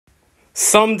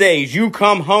Some days you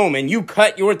come home and you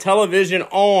cut your television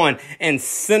on and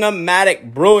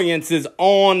cinematic brilliance is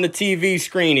on the TV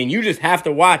screen and you just have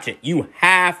to watch it. You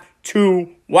have to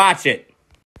watch it.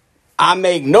 I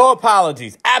make no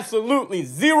apologies, absolutely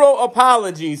zero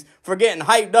apologies for getting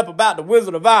hyped up about The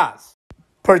Wizard of Oz.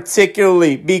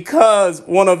 Particularly because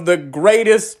one of the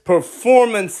greatest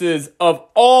performances of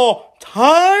all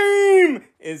time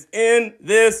is in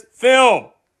this film.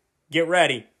 Get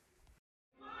ready.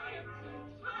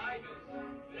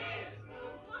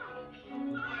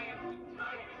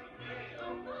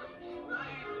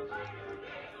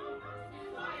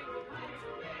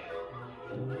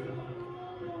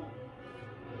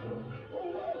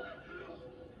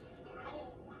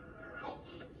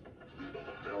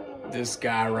 This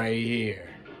guy right here.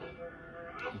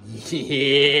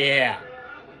 Yeah.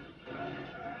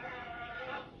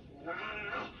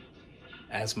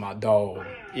 That's my dog,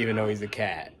 even though he's a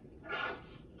cat.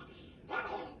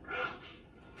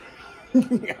 Put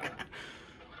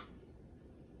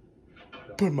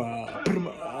him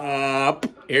up.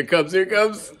 Here comes.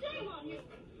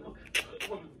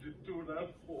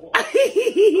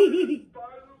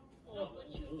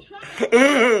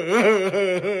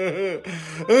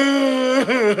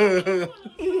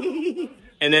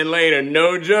 And then later,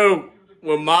 no joke,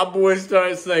 when my boy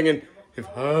starts singing, if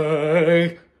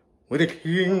I were the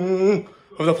king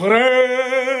of the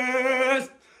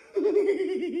forest.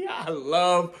 I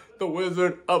love The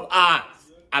Wizard of Oz.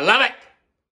 I love it.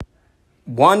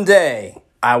 One day,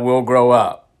 I will grow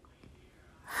up.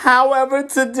 However,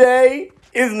 today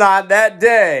is not that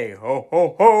day. Ho,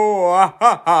 ho, ho, ah,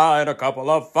 ha, ha, and a couple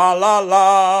of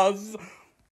fa-la-las.